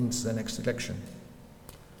wins the next election.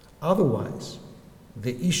 Otherwise,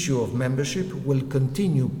 the issue of membership will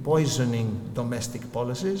continue poisoning domestic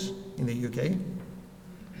policies in the UK,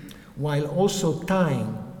 while also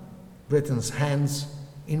tying Britain's hands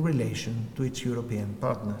in relation to its European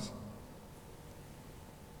partners.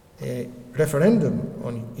 A referendum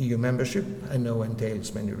on EU membership, I know,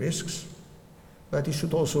 entails many risks, but it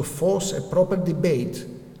should also force a proper debate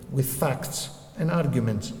with facts and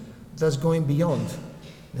arguments, thus going beyond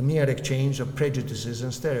the mere exchange of prejudices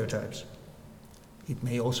and stereotypes. It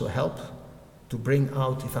may also help to bring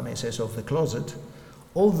out, if I may say so, of the closet,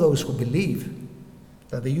 all those who believe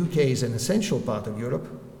that the UK is an essential part of Europe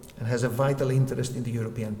and has a vital interest in the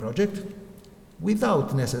European project,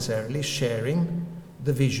 without necessarily sharing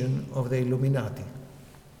the vision of the Illuminati.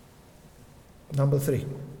 Number 3,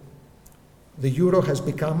 the euro has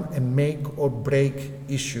become a make or break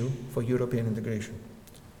issue for European integration.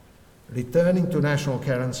 Returning to national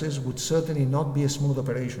currencies would certainly not be a smooth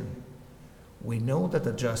operation. We know that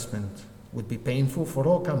adjustment would be painful for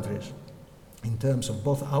all countries in terms of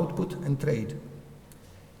both output and trade.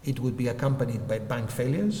 It would be accompanied by bank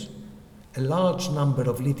failures, a large number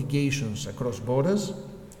of litigations across borders,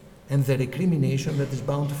 and the recrimination that is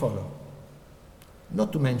bound to follow.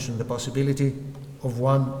 Not to mention the possibility of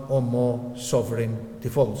one or more sovereign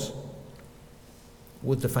defaults.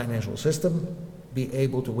 Would the financial system be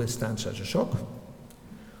able to withstand such a shock?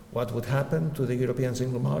 What would happen to the European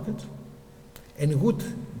single market? And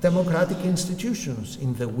would democratic institutions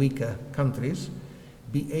in the weaker countries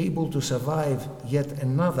be able to survive yet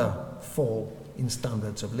another fall in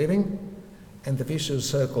standards of living and the vicious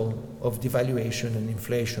circle of devaluation and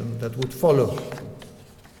inflation that would follow?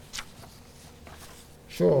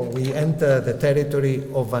 Sure, we enter the territory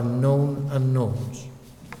of unknown unknowns.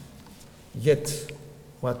 Yet,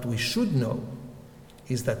 what we should know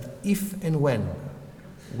is that if and when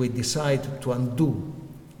we decide to undo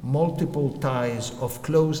multiple ties of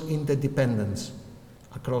close interdependence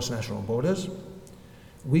across national borders,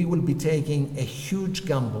 we will be taking a huge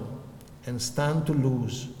gamble and stand to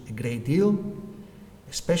lose a great deal,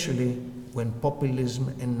 especially when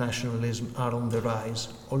populism and nationalism are on the rise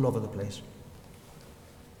all over the place.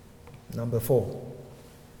 Number 4,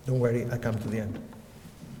 don't worry, I come to the end.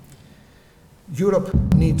 Europe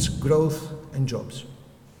needs growth and jobs.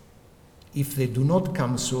 If they do not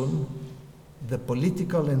come soon, the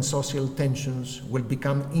political and social tensions will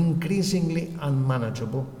become increasingly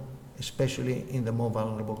unmanageable, especially in the more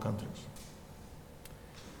vulnerable countries.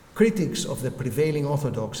 Critics of the prevailing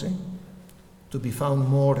orthodoxy, to be found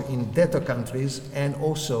more in debtor countries and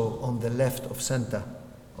also on the left of center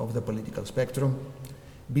of the political spectrum,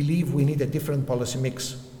 believe we need a different policy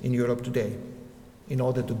mix in Europe today in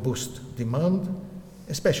order to boost demand,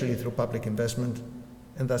 especially through public investment,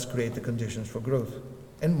 and thus create the conditions for growth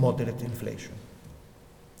and moderate inflation.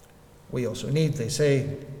 We also need, they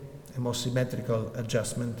say, a more symmetrical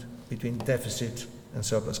adjustment between deficit and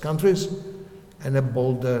surplus countries and a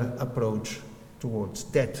bolder approach towards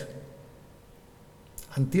debt.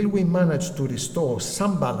 Until we manage to restore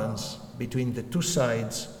some balance between the two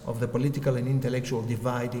sides of the political and intellectual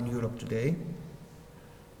divide in Europe today,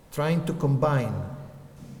 trying to combine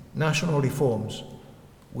national reforms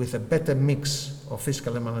with a better mix of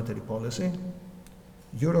fiscal and monetary policy,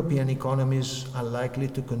 European economies are likely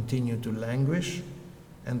to continue to languish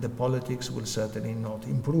and the politics will certainly not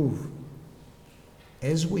improve.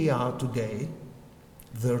 As we are today,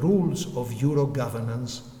 the rules of Euro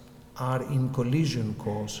governance are in collision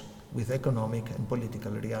course with economic and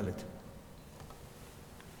political reality.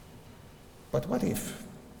 But what if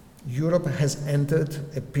Europe has entered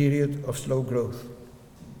a period of slow growth,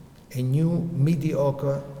 a new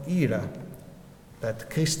mediocre era that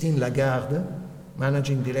Christine Lagarde,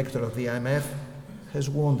 managing director of the IMF, has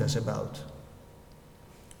warned us about?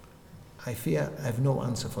 I fear I have no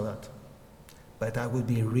answer for that, but I would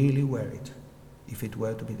be really worried if it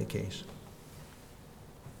were to be the case.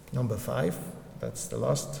 Number 5, that's the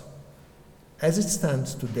last. As it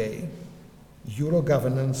stands today, Euro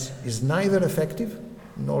governance is neither effective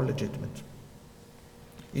nor legitimate.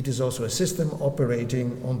 It is also a system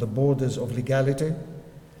operating on the borders of legality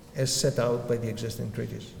as set out by the existing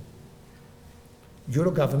treaties.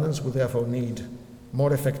 Euro governance will therefore need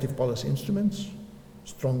more effective policy instruments,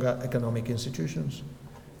 stronger economic institutions,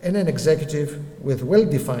 and an executive with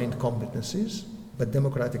well-defined competencies, but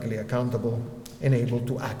democratically accountable and able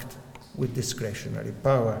to act with discretionary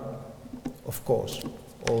power. Of course,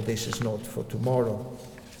 all this is not for tomorrow.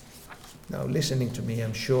 Now, listening to me,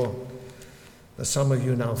 I'm sure that some of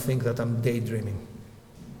you now think that I'm daydreaming.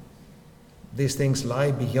 These things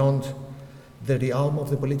lie beyond the realm of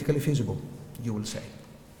the politically feasible, you will say.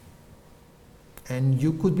 And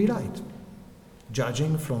you could be right,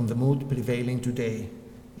 judging from the mood prevailing today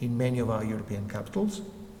in many of our European capitals.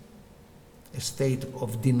 a state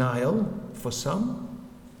of denial for some,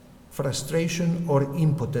 frustration or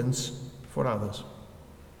impotence for others.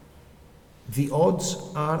 The odds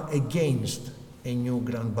are against a new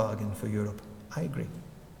grand bargain for Europe. I agree.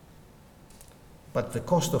 But the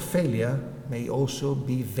cost of failure may also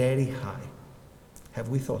be very high. Have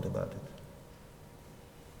we thought about it?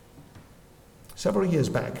 Several years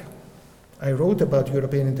back, I wrote about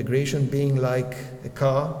European integration being like a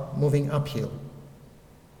car moving uphill.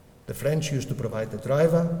 The French used to provide the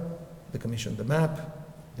driver, the Commission the map,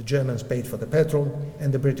 the Germans paid for the petrol,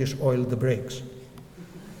 and the British oiled the brakes.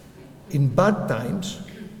 In bad times,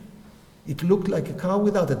 it looked like a car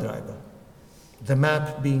without a driver, the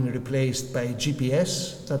map being replaced by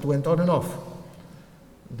GPS that went on and off.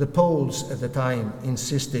 The Poles at the time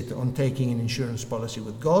insisted on taking an insurance policy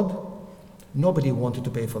with God. Nobody wanted to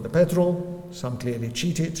pay for the petrol, some clearly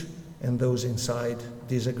cheated, and those inside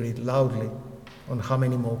disagreed loudly on how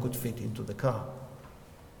many more could fit into the car.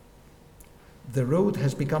 The road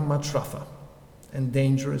has become much rougher and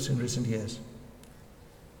dangerous in recent years.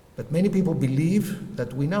 But many people believe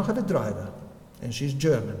that we now have a driver, and she's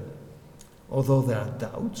German, although there are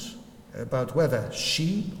doubts about whether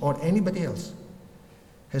she or anybody else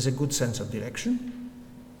has a good sense of direction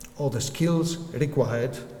or the skills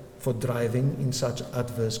required for driving in such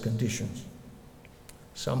adverse conditions.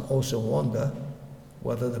 Some also wonder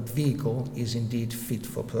whether the vehicle is indeed fit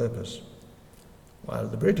for purpose, while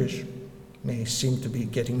the British may seem to be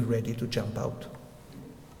getting ready to jump out.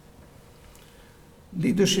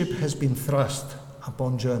 Leadership has been thrust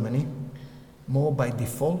upon Germany more by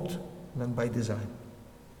default than by design.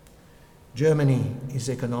 Germany is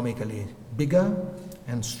economically bigger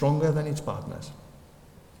and stronger than its partners,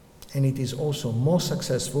 and it is also more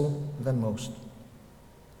successful than most.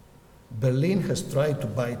 Berlin has tried to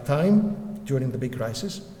buy time during the big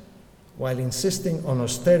crisis, while insisting on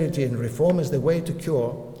austerity and reform as the way to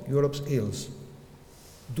cure Europe's ills.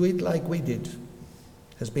 Do it like we did,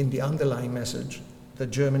 has been the underlying message that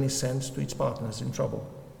Germany sends to its partners in trouble.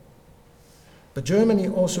 But Germany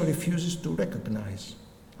also refuses to recognize,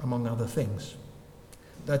 among other things,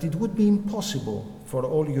 that it would be impossible for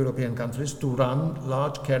all European countries to run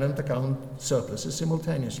large current account surpluses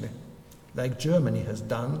simultaneously, like Germany has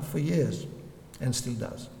done for years and still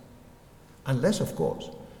does. Unless, of course,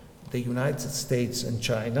 the United States and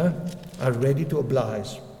China are ready to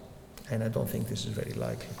oblige, and I don't think this is very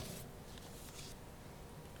likely.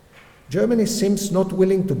 Germany seems not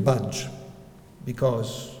willing to budge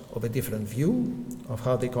because of a different view of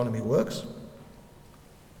how the economy works,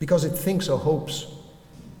 because it thinks or hopes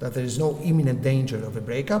that there is no imminent danger of a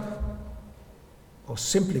breakup, or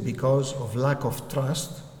simply because of lack of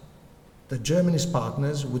trust that Germany's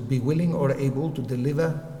partners would be willing or able to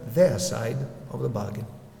deliver their side of the bargain.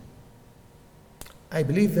 I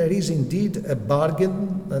believe there is indeed a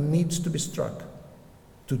bargain that needs to be struck,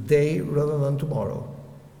 today rather than tomorrow,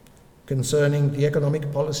 concerning the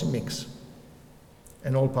economic policy mix,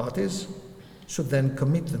 and all parties should then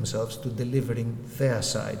commit themselves to delivering their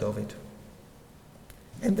side of it.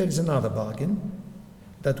 And there is another bargain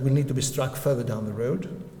that will need to be struck further down the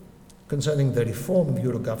road, concerning the reform of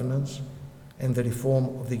Euro governance and the reform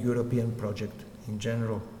of the European project in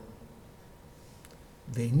general.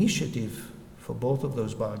 The initiative for both of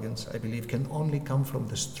those bargains, I believe, can only come from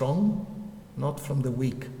the strong, not from the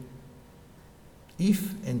weak.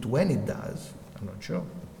 If and when it does, I'm not sure,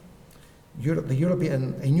 a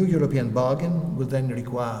new European bargain will then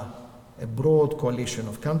require a broad coalition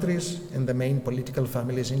of countries and the main political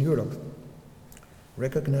families in Europe,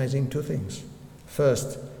 recognizing two things.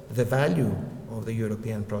 First, the value of the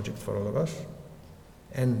European project for all of us,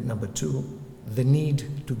 and number two, the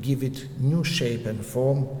need to give it new shape and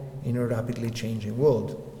form in a rapidly changing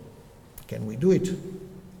world. Can we do it?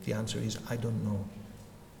 The answer is, I don't know.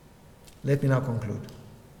 Let me now conclude.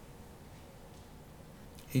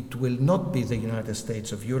 It will not be the United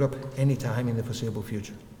States of Europe any time in the foreseeable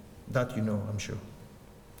future. That you know, I'm sure.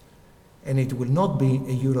 And it will not be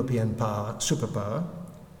a European superpower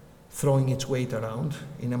throwing its weight around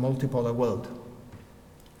in a multipolar world.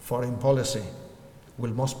 Foreign policy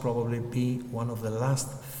will most probably be one of the last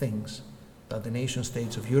things that the nation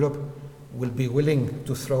states of Europe will be willing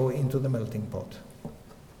to throw into the melting pot.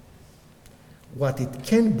 What it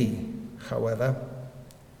can be, however,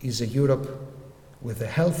 is a Europe with a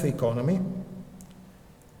healthy economy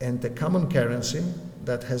and a common currency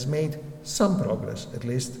that has made some progress, at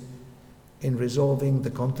least, in resolving the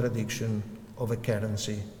contradiction of a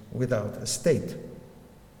currency without a state.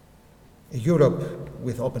 A Europe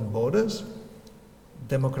with open borders,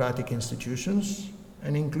 democratic institutions,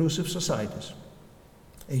 and inclusive societies.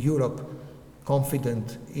 A Europe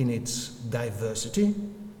confident in its diversity,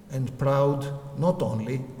 and proud not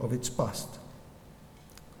only of its past.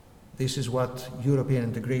 This is what European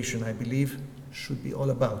integration, I believe, should be all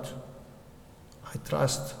about. I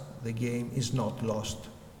trust the game is not lost.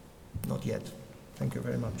 Not yet. Thank you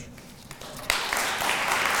very much.